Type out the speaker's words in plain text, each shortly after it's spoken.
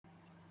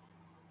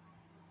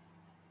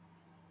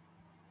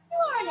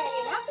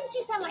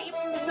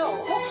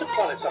Lots of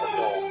planets have a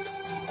door.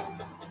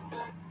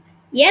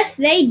 Yes,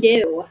 they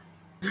do.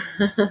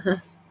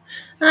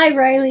 Hi,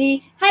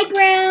 Riley. Hi,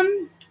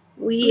 Graham.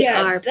 We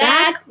are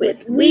back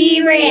with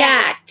We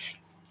React.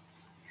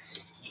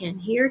 And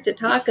here to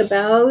talk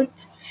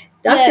about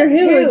Doctor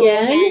Who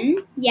again.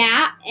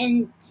 Yeah,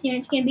 and soon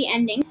it's going to be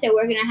ending, so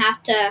we're going to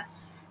have to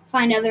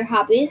find other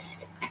hobbies.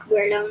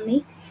 We're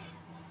lonely.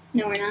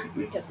 No, we're not.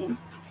 I'm joking.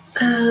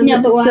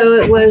 No, but so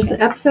it was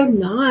episode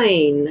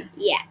 9.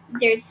 Yeah,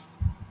 there's...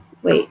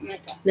 Wait,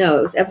 no,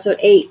 it was episode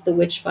 8, The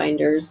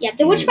Witchfinders. Yeah,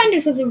 The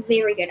Witchfinders was a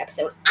very good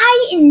episode.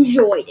 I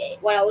enjoyed it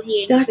while I was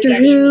eating Doctor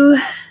spaghetti Who,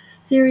 and meatballs.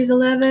 Series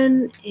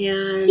 11,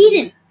 and...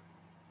 Season!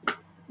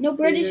 No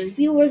British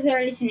viewers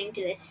are listening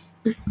to this.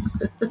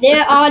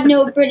 There are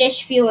no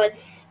British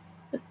viewers.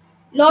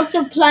 Lots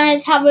of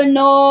planets have a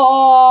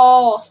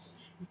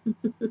north.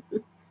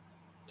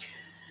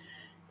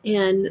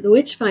 And The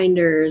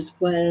Witchfinders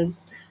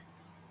was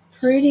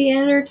pretty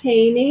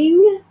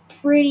entertaining.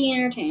 Pretty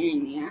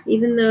entertaining, yeah.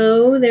 Even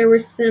though there were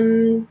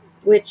some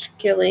witch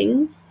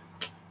killings.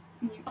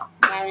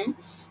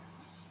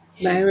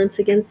 Violence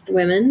against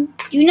women.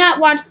 Do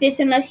not watch this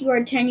unless you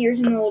are 10 years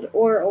old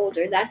or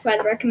older. That's why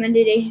the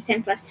recommended age is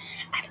 10 plus.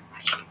 I've been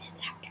watching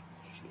it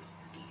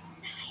since season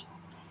 9.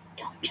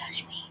 Don't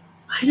judge me.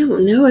 I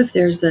don't know if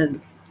there's a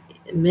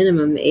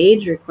minimum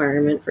age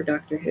requirement for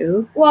Doctor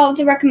Who. Well,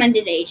 the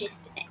recommended age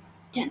is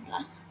 10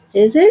 plus.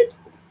 Is it?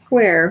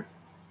 Where?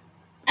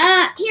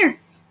 Here.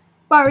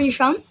 Borrow your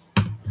phone.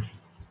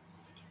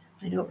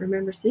 I don't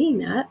remember seeing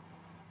that.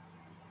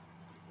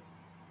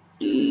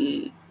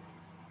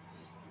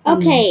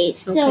 Okay,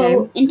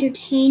 so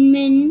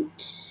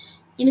entertainment,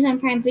 Amazon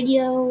Prime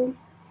Video.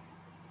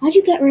 Why'd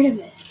you get rid of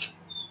it?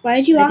 Why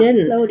did you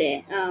offload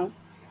it? Oh,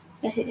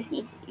 guess it just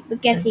needs to be.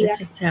 But guess it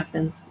just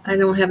happens. I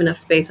don't have enough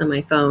space on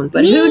my phone,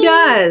 but who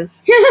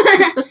does?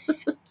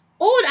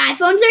 Old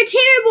iPhones are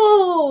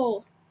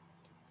terrible.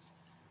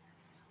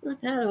 It's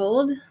not that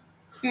old.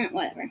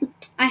 Whatever.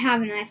 I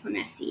have an iPhone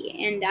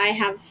SE, and I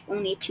have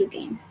only 2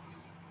 games.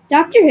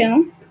 Doctor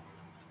Who.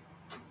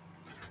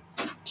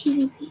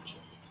 TVPG.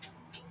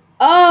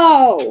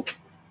 Oh!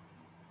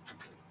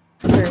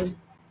 Sorry.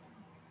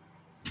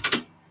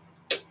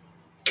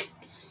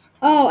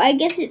 Oh, I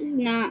guess it's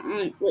not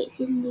on... Wait,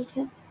 season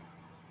details?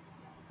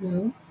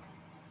 No.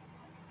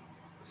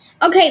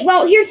 Okay,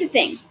 well, here's the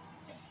thing.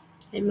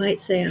 It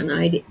might say on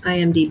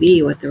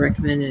IMDb what the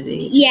recommended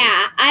age is.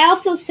 Yeah, I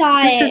also saw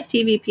it... It just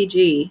says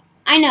TVPG.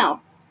 I know.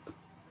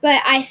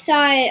 But I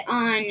saw it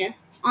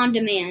on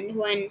demand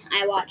when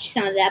I watched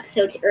some of the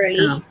episodes early.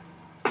 Oh.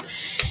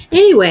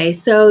 Anyway,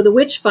 so The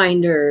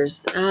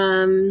Witchfinders.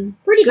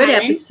 Pretty good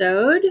violent.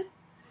 episode.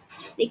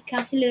 They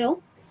cuss a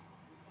little.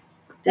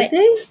 Did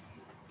they?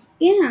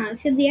 Yeah, they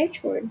said the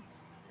H word.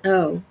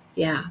 Oh,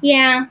 yeah.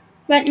 Yeah,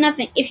 but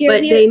nothing.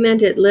 They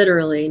meant it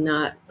literally,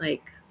 not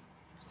like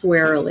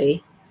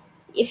swearily.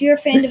 If you're a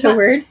fan of the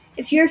word.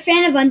 If you're a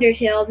fan of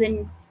Undertale,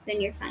 then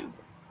you're fine with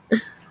it.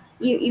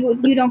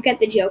 You don't get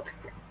the joke.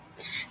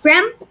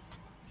 Graham,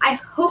 I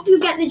hope you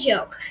get the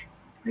joke.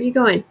 Where are you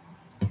going?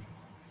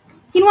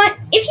 You know what?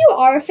 If you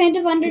are a fan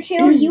of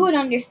Undertale, you would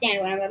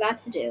understand what I'm about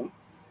to do.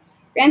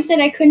 Graham said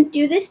I couldn't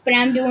do this, but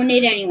I'm doing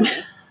it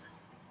anyway.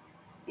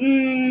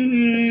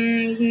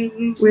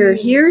 We're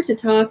here to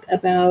talk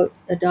about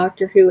a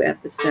Doctor Who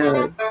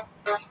episode.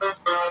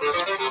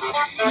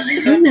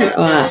 Turn that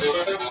off.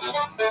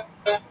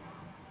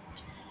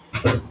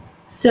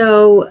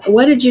 So,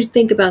 what did you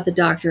think about the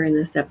Doctor in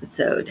this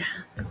episode?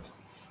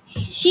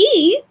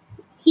 He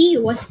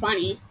was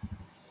funny.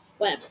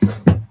 Whatever.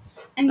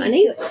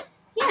 Funny?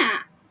 Yeah.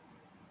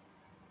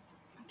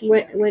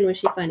 Okay, when was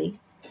she funny?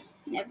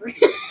 Never.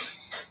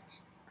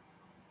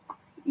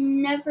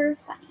 Never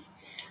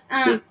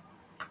funny.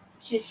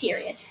 She was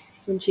serious.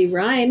 When she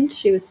rhymed,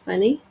 she was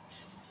funny.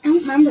 I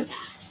don't remember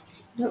that.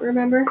 You don't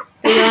remember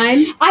the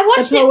rhyme? I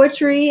watched the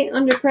poetry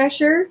under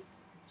pressure?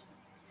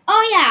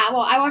 Oh, yeah.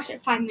 Well, I watched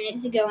it 5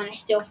 minutes ago, and I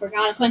still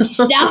forgot a bunch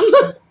of stuff.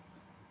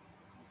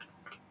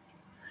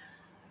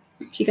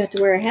 She got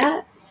to wear a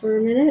hat for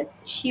a minute.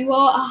 She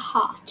wore a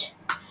hat.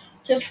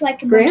 Just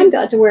like Graham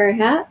got to wear a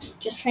hat.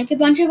 Just like a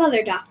bunch of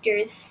other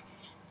doctors.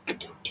 The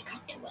doctor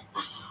got to wear a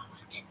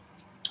hat.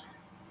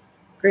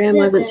 Graham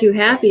wasn't too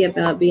happy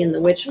about being the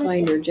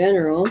Witchfinder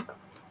General.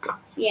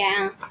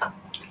 Yeah.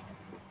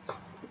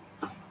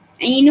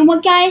 And you know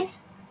what,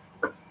 guys?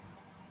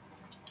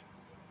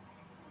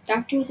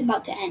 Doctor is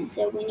about to end,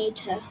 so we need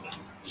to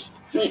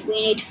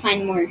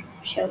find more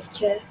shows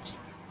to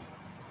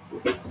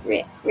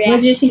react to.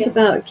 What did you think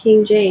about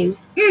King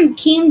James?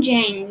 King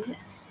James.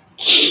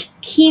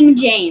 King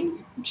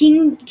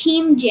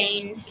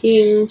James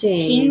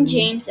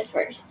the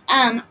First.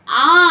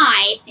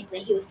 I think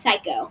that he was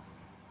psycho.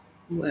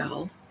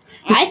 Well,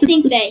 I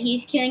think that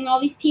he's killing all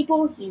these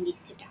people. He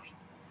needs to die.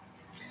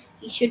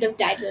 He should have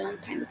died a long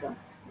time ago.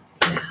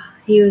 Yeah,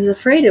 he was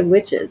afraid of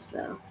witches,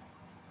 though.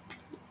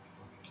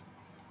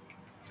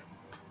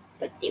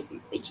 But they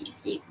weren't witches.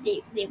 They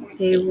weren't.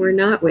 They Satan. were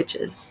not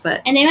witches,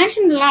 but and they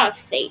mentioned a lot of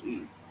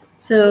Satan.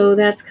 So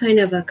that's kind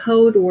of a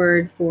code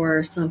word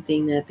for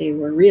something that they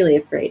were really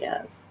afraid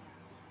of.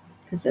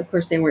 Because, of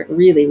course, they weren't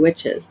really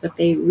witches, but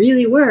they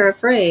really were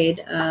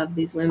afraid of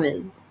these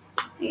women.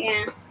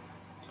 Yeah.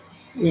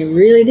 They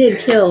really did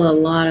kill a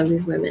lot of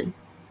these women.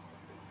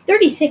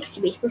 36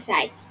 to be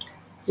precise.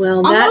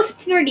 Well, Almost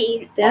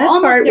 30. that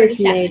almost part 37. was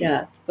made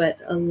up, but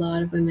a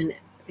lot of women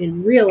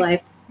in real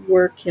life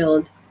were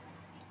killed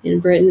in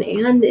Britain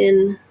and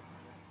in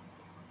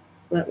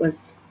what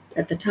was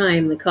at the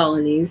time the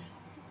colonies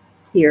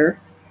here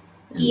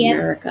in Yep.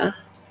 America.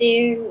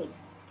 There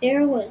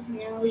was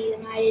no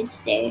United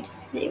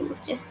States. It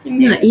was just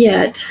America. Not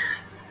yet.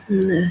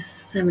 In the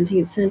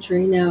 17th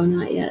century, no,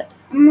 not yet.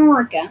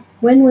 America.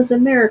 When was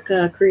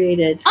America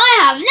created? I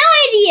have no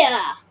idea.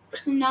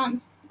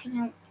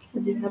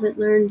 Because you haven't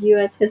learned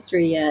U.S.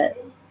 history yet.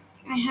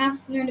 I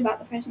have learned about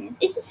the presidents.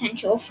 It's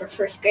essential for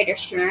first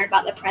graders to learn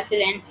about the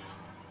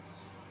presidents.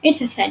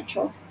 It's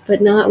essential.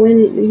 But not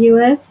when the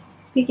U.S.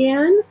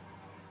 began?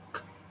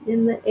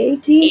 In the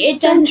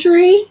 18th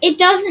century? It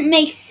doesn't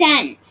make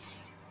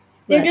sense.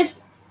 What?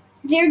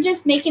 They're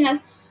just making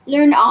us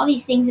learn all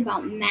these things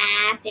about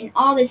math and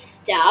all this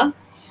stuff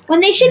when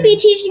they should be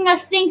teaching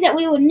us things that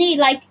we would need,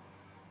 like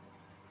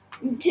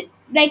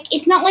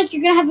it's not like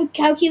you're gonna have a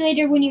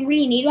calculator when you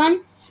really need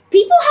one.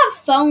 People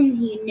have phones,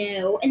 and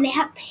they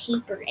have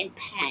paper and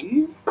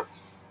pens,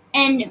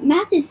 and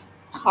math is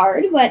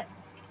hard. But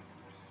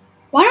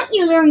why don't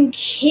you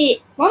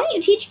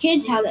teach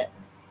kids how to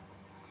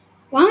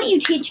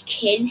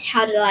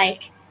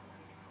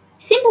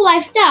simple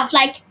life stuff,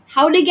 like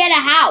how to get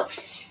a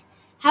house,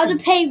 how to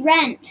pay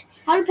rent,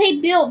 how to pay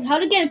bills, how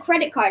to get a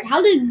credit card,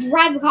 how to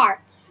drive a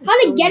car, how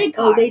to get a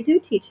car. Oh, they do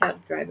teach how to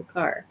drive a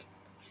car.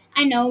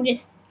 I know,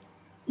 just,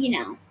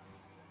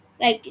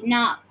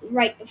 not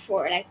right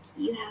before. I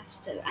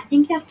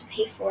think you have to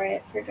pay for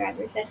it for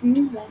driver's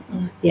lessons.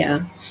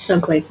 Yeah, some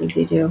places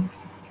you do.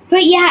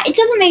 But yeah, it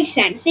doesn't make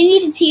sense. They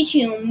need to teach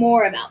you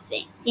more about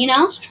things,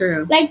 It's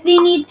true. Like they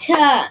need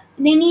to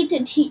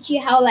teach you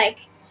how,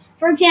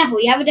 for example,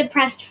 you have a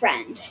depressed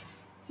friend.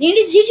 They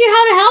need to teach you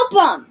how to help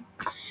them.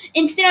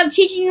 Instead of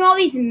teaching you all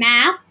these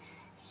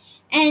maths,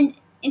 and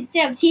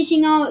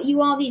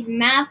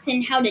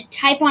how to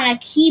type on a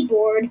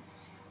keyboard,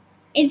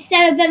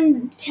 instead of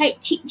them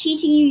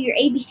teaching you your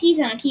ABCs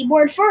on a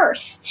keyboard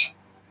first.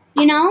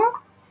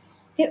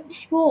 The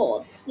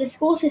school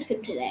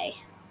system today.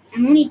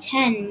 I'm only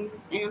 10,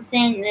 and I'm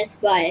saying this,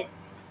 but...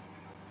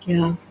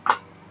 Yeah.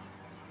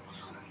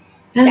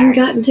 Hasn't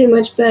gotten too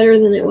much better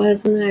than it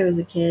was when I was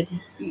a kid.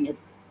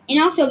 And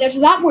also, there's a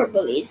lot more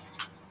bullies.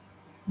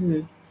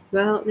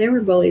 Well, there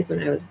were bullies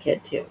when I was a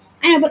kid, too.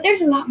 I know, but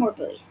there's a lot more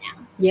bullies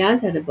now.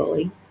 Yaz had a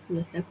bully in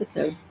this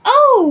episode.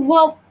 Oh,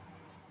 well,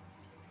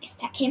 yes,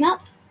 that came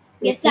up.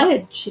 It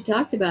did. She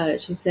talked about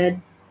it. She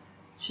said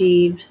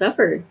she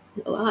suffered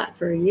a lot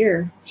for a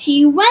year.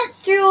 She went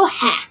through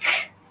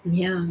heck.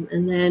 Yeah,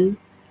 and then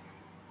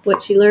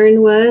what she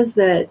learned was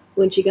that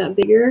when she got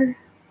bigger,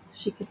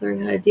 she could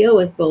learn how to deal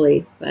with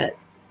bullies, but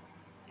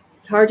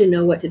it's hard to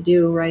know what to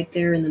do right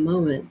there in the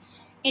moment.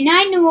 And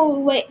I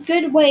know a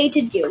good way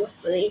to deal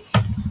with bullies.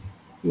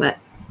 What?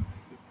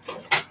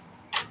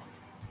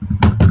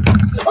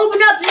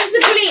 Open up, this is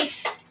the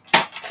police!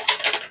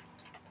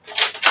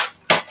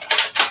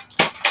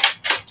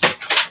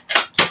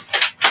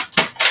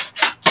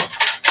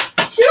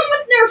 Shoot them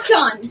with Nerf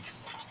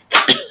guns!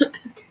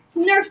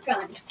 Nerf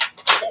guns.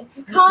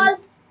 The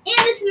cause and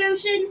the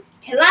solution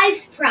to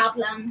life's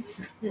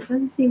problems. It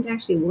doesn't seem to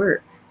actually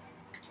work.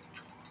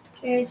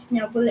 There's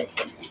no bullets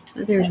in it.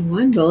 There's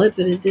one bullet,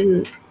 but it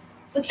didn't.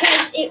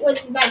 Because it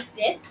was like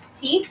this,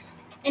 see?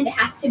 And it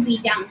has to be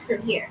down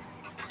through here.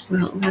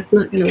 Well, that's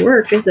not going to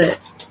work, is it?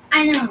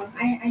 I know.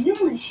 I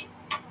don't want to shoot.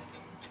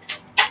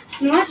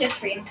 You know what? Just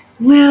for you.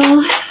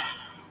 Well,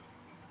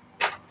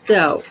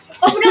 so.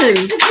 Open up, this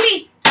is the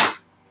police!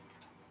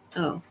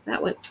 Oh,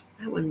 that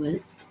one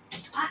went.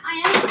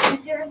 I know,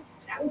 because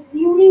that was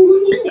the only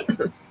one in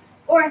there.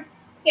 Or,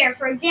 here,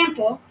 for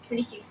example,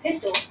 police use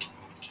pistols.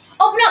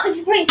 Open up, this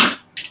is police!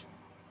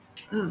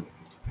 Oh,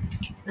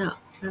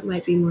 that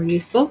might be more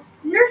useful.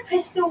 Nerf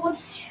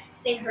pistols,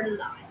 they hurt a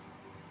lot.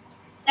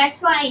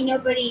 That's why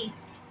nobody,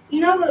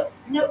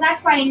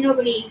 that's why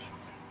nobody,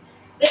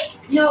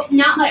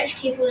 not much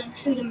people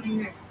include them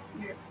in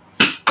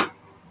Nerf.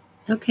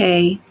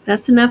 Okay,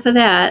 that's enough of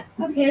that.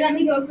 Okay, let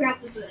me go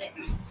grab the bullet.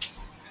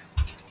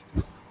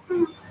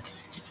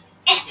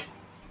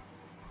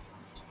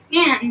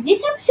 Man,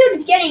 this episode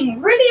is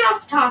getting really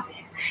off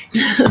topic.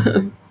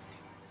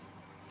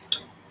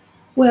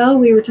 Well,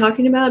 we were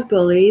talking about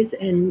bullies,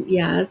 and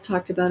Yaz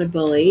talked about a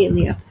bully in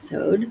the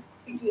episode.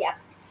 Yep.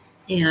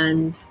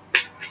 And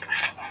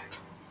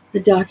the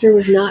doctor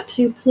was not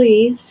too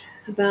pleased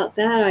about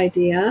that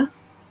idea.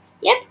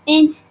 Yep,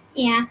 and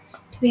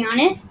to be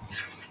honest,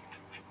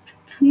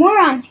 more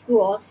on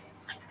schools.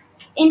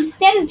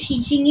 Instead of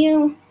teaching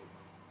you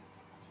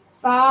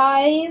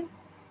 5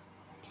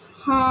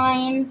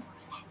 times,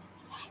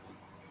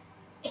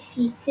 I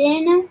see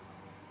sin.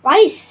 Why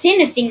is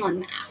sin a thing on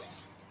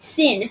math?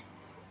 Sin.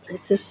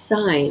 It's a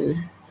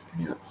sign. It's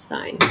pronounced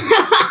sign.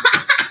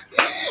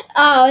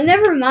 Oh,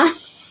 never mind.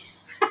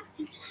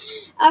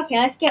 Okay,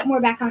 let's get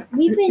more back on.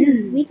 We've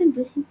been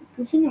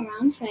goofing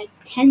around for like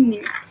 10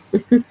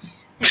 minutes. Oh,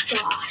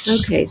 gosh.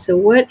 Okay, so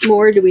what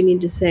more do we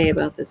need to say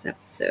about this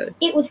episode?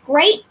 It was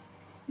great.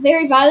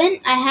 Very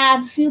violent. I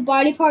have a few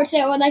body parts that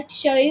I would like to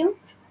show you.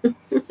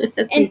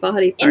 That's some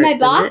body parts In my in it.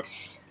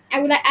 box. I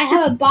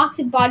have a box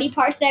of body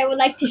parts that I would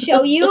like to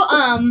show you.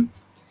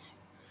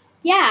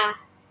 Yeah.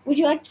 Would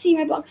you like to see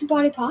my box of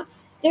body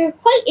parts? They're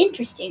quite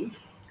interesting.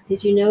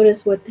 Did you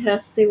notice what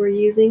tests they were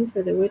using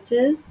for the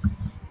witches?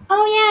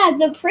 Oh yeah,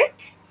 the prick.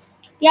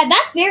 Yeah,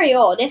 that's very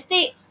old. If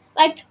they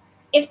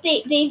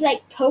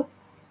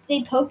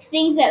poked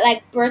things at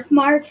like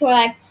birthmarks or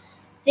like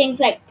things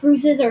like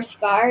bruises or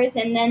scars,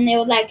 and then they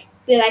would like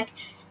be like,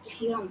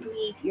 if you don't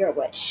believe, you're a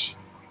witch.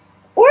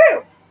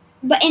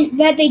 But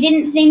they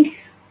didn't think,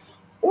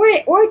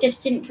 or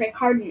just didn't prick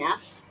hard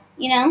enough,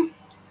 you know.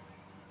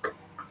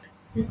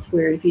 That's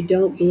weird. If you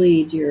don't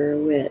bleed, you're a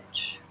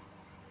witch.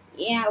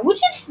 Yeah,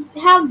 witches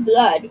have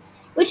blood.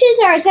 Witches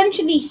are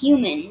essentially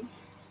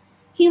humans.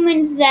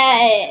 Humans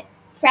that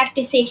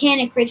practice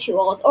satanic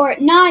rituals, or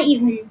not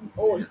even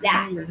always I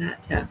that. remember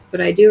that test, but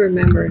I do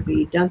remember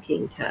the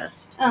dunking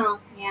test. Oh,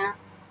 yeah.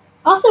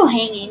 Also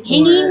hanging.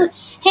 Or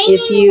Hanging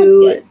if you- was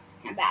good.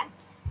 Not bad.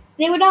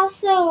 They would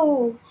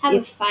also have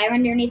a fire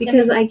underneath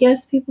Because them. I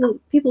guess people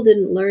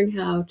didn't learn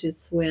how to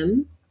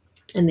swim,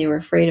 and they were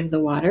afraid of the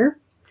water.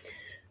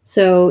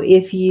 So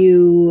if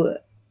you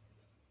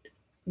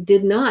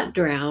did not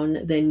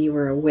drown, then you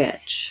were a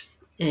witch.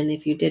 And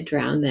if you did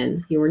drown,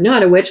 then you were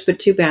not a witch, but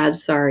too bad,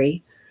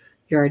 sorry,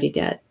 you're already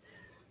dead.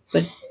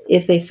 But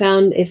if they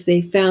found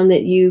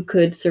that you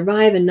could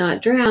survive and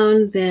not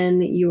drown,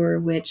 then you were a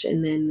witch,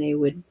 and then they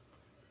would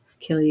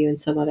kill you in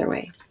some other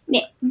way.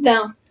 Yeah,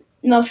 no,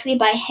 mostly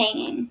by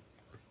hanging.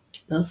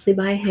 Mostly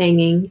by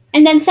hanging.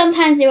 And then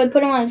sometimes they would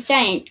put them on this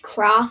giant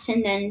cross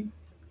and then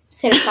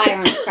set a fire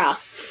on the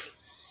cross.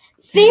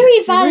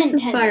 Very violent There were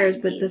some fires,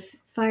 but the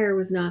tendencies. fire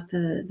was not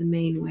the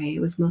main way.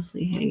 It was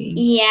mostly hanging.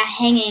 Yeah,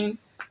 hanging.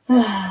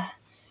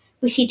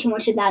 We see too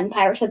much of that in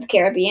Pirates of the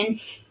Caribbean.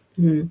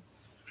 Hmm.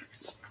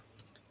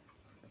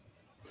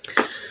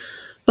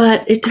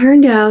 But it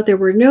turned out there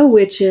were no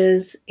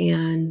witches,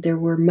 and there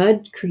were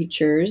mud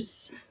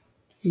creatures.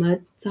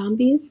 Mud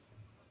zombies?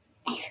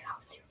 I forgot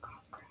what they were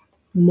called.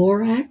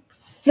 Morax?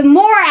 The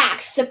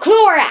Morax! The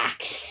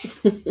Clorax!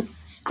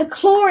 The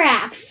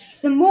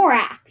Clorax! The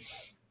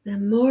Morax! The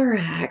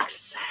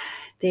Morax.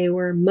 They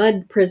were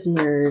mud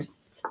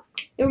prisoners.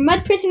 They were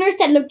mud prisoners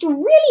that looked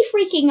really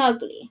freaking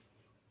ugly.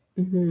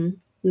 Mm-hmm.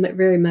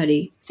 Very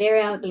muddy. Very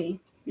ugly.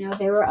 No,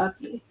 they were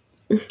ugly.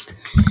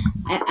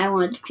 I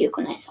wanted to puke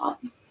when I saw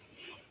it.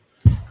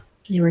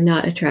 They were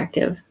not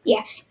attractive.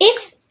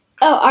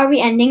 Are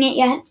we ending it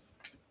yet?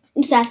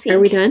 Just asking. Are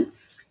we done?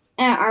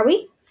 Are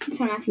we? That's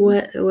what I'm asking.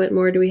 What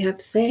more do we have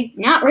to say?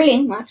 Not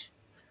really much.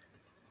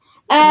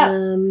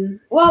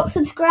 Well,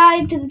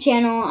 subscribe to the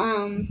channel.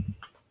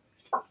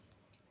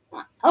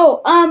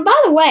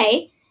 By the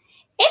way,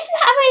 if you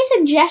have any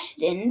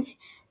suggestions,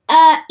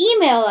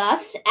 email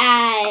us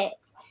at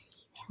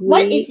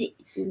what is it?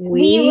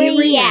 We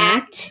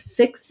react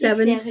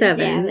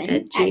 677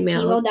 at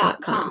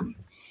gmail.com.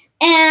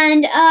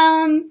 And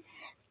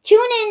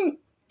tune in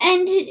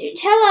and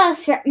tell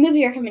us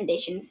movie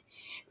recommendations.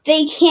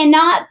 They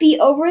cannot be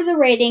over the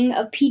rating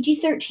of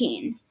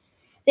PG-13.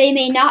 They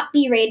may not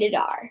be rated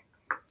R.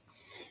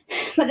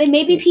 But they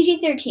may be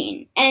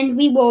PG-13. And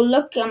we will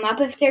look them up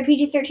if they're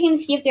PG-13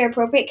 and see if they're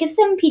appropriate. Because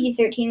some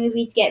PG-13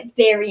 movies get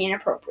very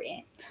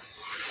inappropriate.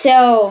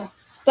 So,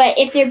 but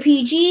if they're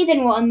PG,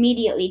 then we'll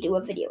immediately do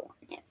a video on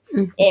it.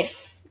 Mm-hmm.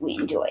 If we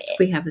enjoy it. If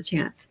we have a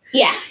chance.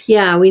 Yeah.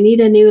 Yeah, we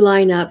need a new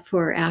lineup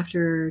for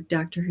after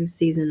Doctor Who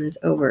season is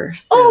over.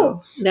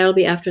 So that'll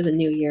be after the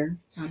new year,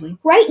 probably.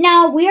 Right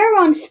now, we are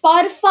on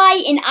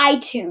Spotify and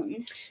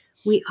iTunes.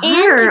 We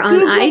are on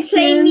Google iTunes,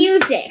 Play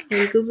Music.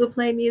 and Google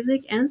Play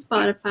Music and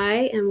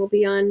Spotify, and we'll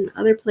be on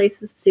other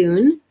places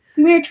soon.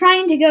 We're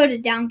trying to go to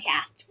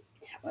Downcast.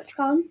 Is that what it's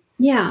called?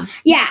 Yeah.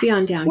 Yeah. Be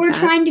on Downcast. We're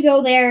trying to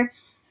go there.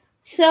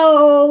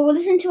 So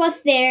listen to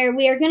us there.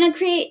 We are going to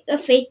create a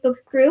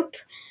Facebook group.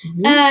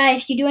 Mhm.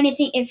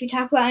 If you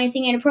talk about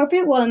anything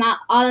inappropriate, we'll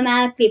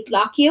automatically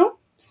block you.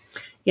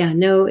 Yeah,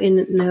 no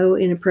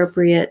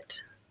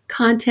inappropriate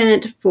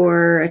content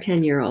for a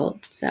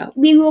 10-year-old. So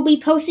We will be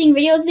posting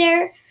videos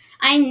there.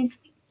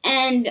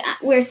 And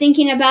we're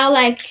thinking about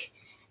like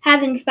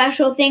having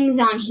special things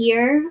on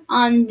here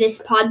on this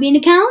Podbean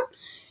account.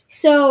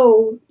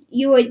 So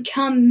you would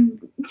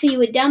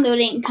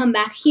download it and come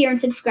back here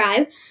and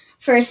subscribe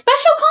for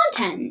special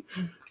content,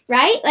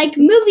 right? Like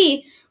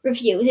movie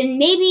reviews and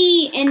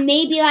maybe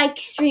like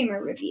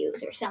streamer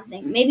reviews or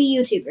something. Maybe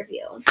YouTube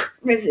reviews.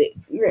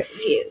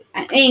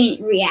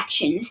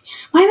 Reactions.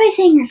 Why am I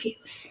saying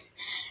reviews?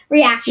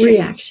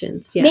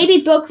 Reactions. Yes.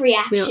 Maybe book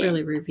reactions. We don't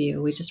really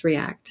review. We just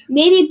react.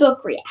 Maybe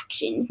book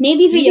reactions.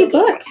 Maybe video game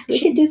books. reactions. We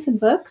could do some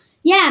books.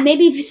 Yeah,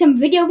 maybe some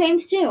video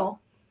games too.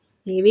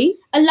 Maybe.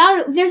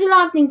 There's a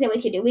lot of things that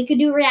we could do. We could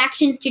do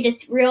reactions to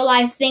just real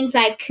life things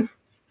like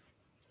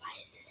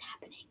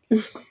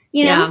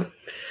You know? Yeah.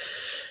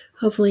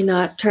 Hopefully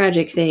not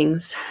tragic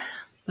things.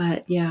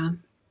 But yeah.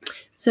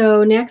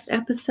 So next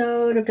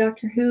episode of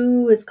Doctor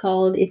Who is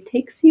called It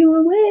Takes You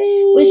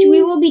Away. Which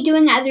we will be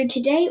doing either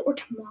today or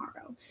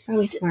tomorrow.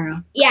 Probably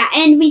tomorrow. Yeah,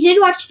 and we did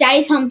watch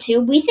Daddy's Home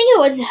too. We think it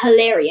was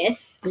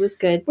hilarious. It was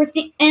good. It was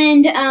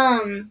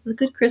a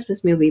good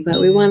Christmas movie, but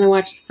we want to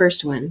watch the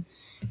first one.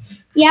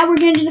 Yeah, we're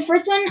going to do the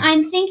first one.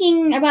 I'm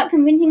thinking about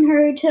convincing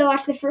her to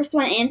watch the first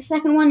one and the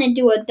second one and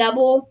do a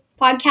double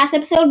podcast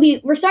episode.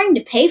 We're starting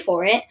to pay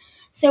for it,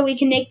 so we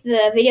can make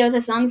the videos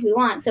as long as we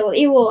want. So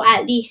it will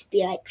at least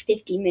be like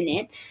 50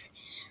 minutes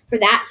for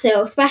that.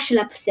 So special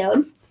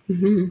episode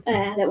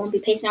that won't be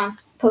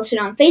posted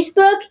on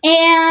Facebook.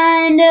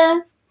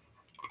 And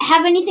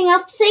have anything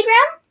else to say,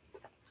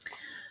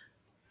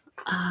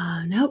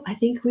 Graham? Nope. I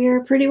think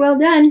we're pretty well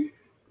done.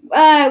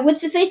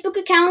 With the Facebook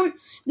account,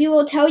 we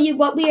will tell you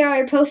what we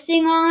are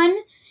posting on,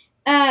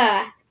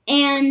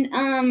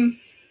 and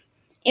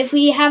if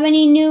we have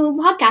any new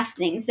podcast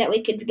things that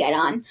we could get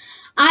on.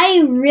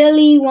 I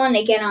really want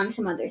to get on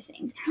some other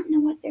things. I don't know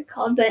what they're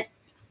called, but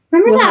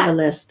remember we'll that. We'll have a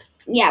list.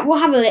 Yeah,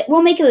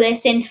 we'll make a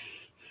list and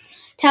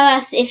tell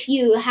us if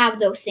you have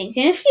those things.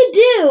 And if you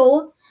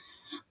do,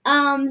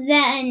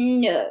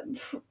 then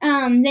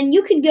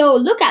you could go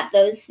look at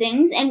those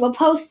things and we'll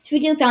post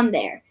videos on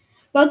there.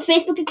 Both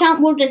Facebook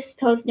account will just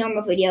post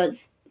normal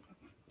videos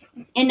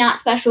and not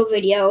special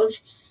videos.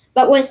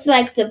 But with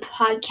like the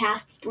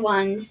podcast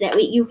ones that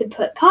you could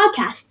put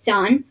podcasts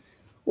on,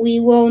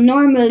 we will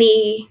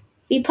normally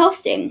be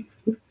posting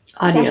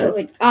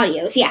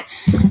audios. Yeah.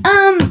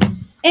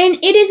 And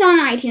it is on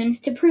iTunes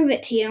to prove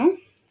it to you.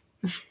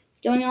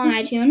 Going on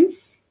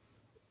iTunes.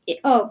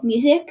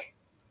 Music.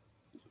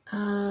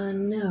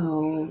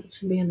 No, it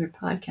should be under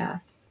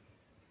podcasts.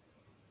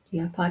 Do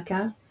you have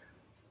podcasts?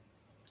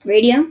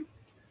 Radio.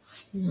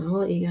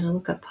 No, you gotta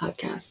look up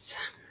podcasts.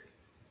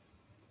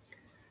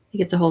 I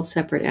think it's a whole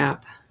separate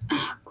app.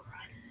 Oh, God.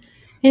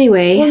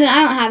 Anyway. Well, then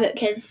I don't have it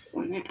because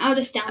I'll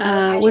just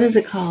download it. What is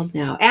it called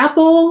now?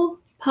 Apple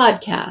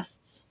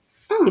Podcasts.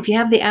 Oh. If you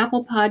have the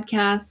Apple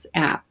Podcasts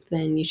app,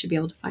 then you should be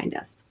able to find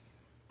us.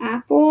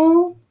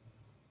 Apple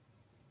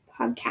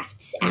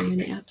Podcasts app. In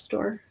the App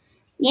Store.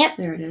 Yep.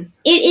 There it is.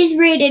 It is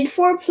rated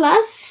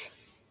 4+,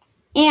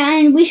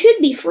 and we should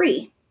be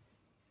free.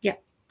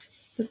 Yep.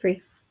 It's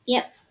free.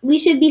 Yep. We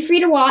should be free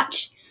to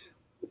watch.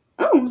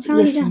 Oh, it's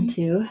already Listen done.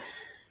 to.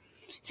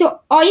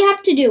 So all you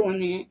have to do, 1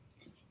 minute.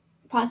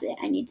 Pause it.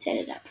 I need to set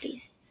it up,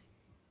 please.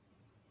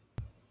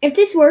 If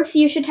this works,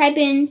 you should type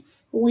in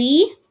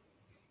we,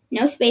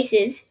 no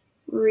spaces,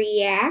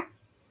 react.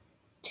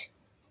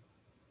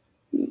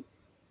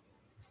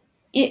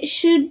 It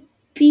should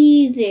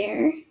be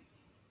there.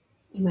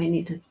 You might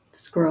need to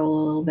scroll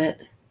a little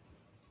bit.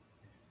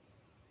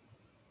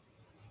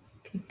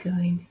 Keep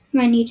going.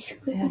 Might need to I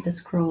scroll. had to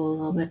scroll a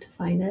little bit to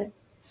find it.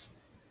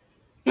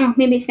 Oh,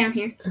 maybe it's down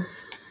here.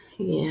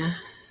 Yeah.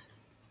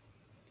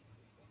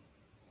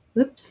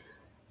 Whoops.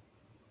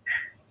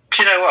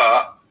 Do you know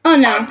what? Oh,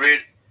 no.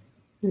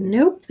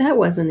 Nope, that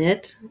wasn't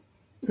it.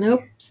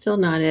 Nope, still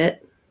not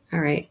it. All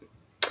right.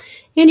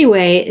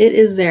 Anyway, it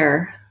is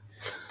there.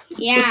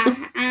 Yeah,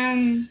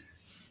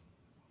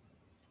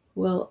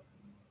 Well,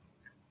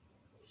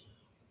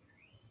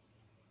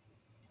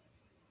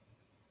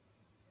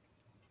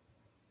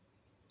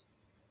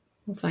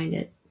 we'll find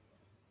it.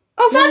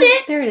 Oh, found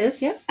it! There it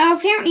is, yep.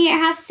 Apparently it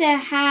has to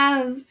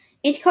have...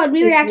 It's called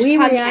We React We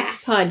Podcast. React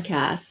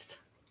Podcast.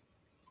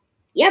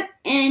 Yep,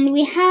 and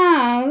we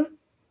have...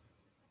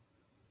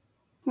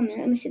 1 minute,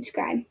 let me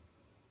subscribe.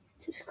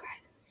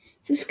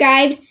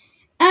 Subscribed.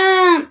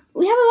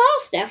 We have a lot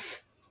of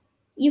stuff.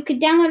 You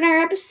could download our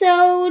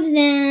episodes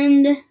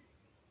and...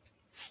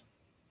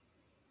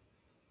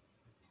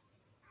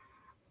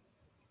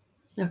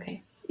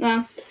 Okay.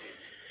 Well,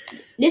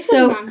 this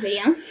was a long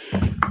video.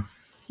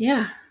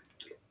 Yeah.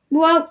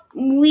 Well,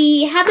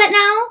 we have that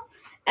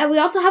now. We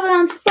also have it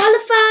on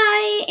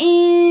Spotify,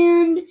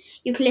 and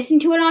you can listen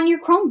to it on your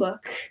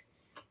Chromebook.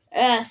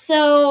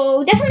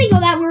 So definitely go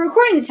that. We're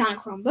recording this on a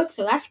Chromebook,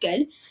 so that's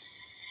good.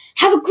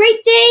 Have a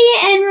great day,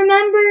 and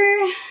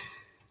remember...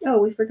 Oh,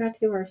 we forgot to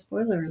give our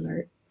spoiler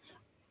alert.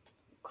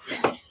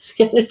 It's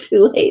kind of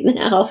too late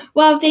now.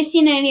 Well, if they've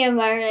seen any of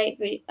our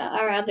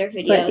our other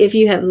videos. But if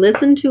you have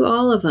listened to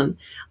all of them,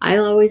 I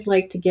always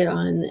like to get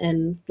on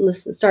and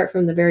start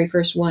from the very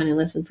first one and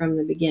listen from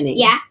the beginning.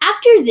 Yeah,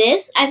 after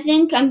this, I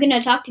think I'm going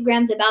to talk to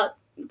Grams about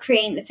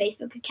creating the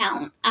Facebook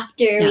account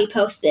after we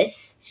post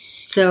this.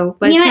 So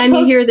by the time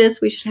you hear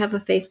this, we should have a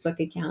Facebook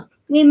account.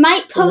 We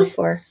might post...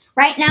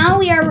 Right now,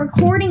 we are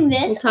recording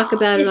this. We'll talk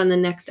about it on the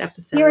next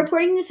episode. We're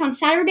recording this on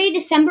Saturday,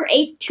 December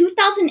 8th,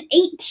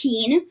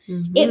 2018.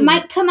 Mm-hmm. It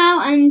might come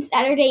out on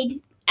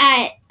Saturday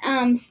at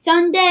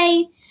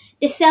Sunday,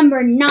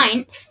 December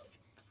 9th.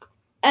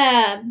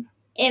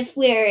 If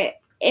we're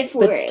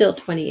But still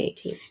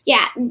 2018.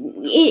 Yeah,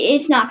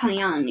 it's not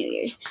coming out on New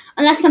Year's.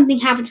 Unless something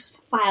happens with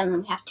the file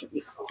and we have to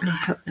record. I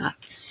hope not.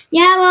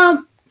 Yeah,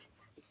 well,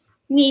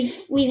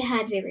 we've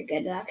had very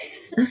good luck.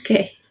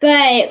 Okay.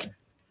 But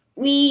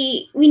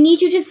we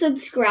need you to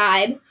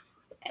subscribe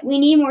we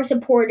need more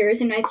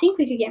supporters, and I think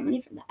we could get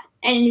money from that.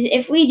 And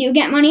if we do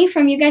get money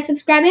from you guys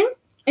subscribing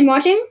and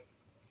watching,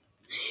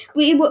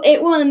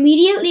 it will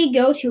immediately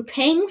go to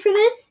paying for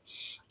this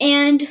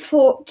and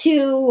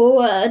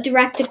to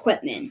direct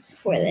equipment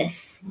for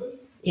this.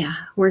 Yeah,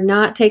 we're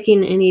not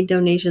taking any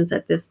donations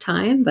at this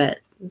time, but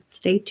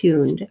stay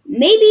tuned.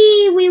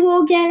 Maybe we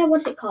will get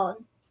what's it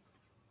called?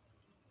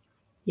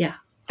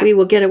 We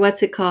will get a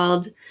what's it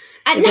called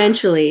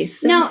eventually.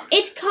 So, No,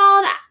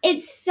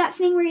 it's that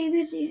thing where you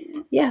could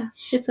do. yeah,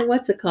 it's a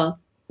what's it called?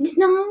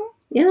 No.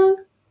 Yeah,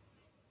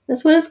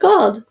 that's what it's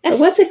called. But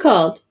what's it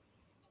called?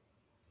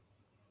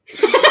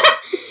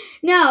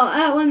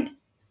 No,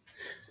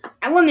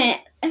 1 minute.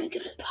 Let me go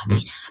to the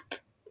puppy nap.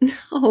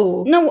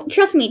 No. No,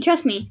 trust me.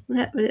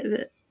 What?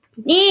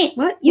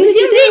 What? You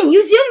zoomed do? in.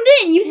 You zoomed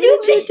in. You What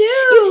zoomed did in. you do?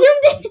 You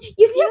zoomed in.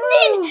 You zoomed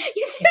No. in.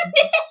 You zoomed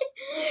in.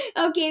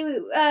 Okay,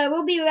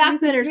 we'll be back.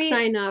 We better with three-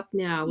 sign off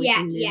now. We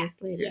can do Yeah. this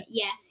later.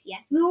 Yes.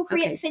 We will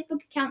create Okay. a Facebook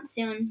account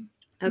soon.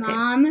 Okay.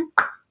 Mom,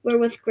 we're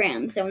with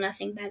Graham, so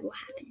nothing bad will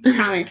happen.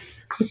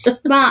 Promise. But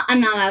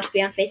I'm not allowed to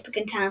be on Facebook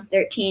until I'm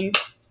 13.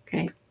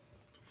 Okay.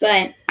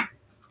 But I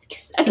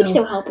can So-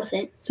 still help with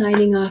it.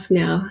 Signing off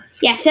now.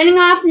 Yeah, signing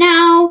off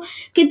now.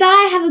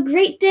 Goodbye. Have a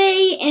great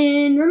day.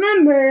 And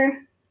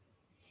remember,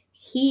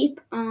 keep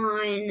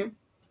on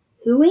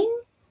hooing.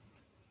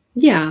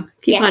 Yeah.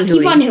 Keep on Keep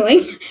hooing. on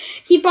hooing.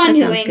 Keep on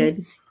That hooing. sounds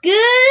good.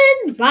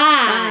 Goodbye.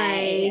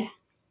 Bye.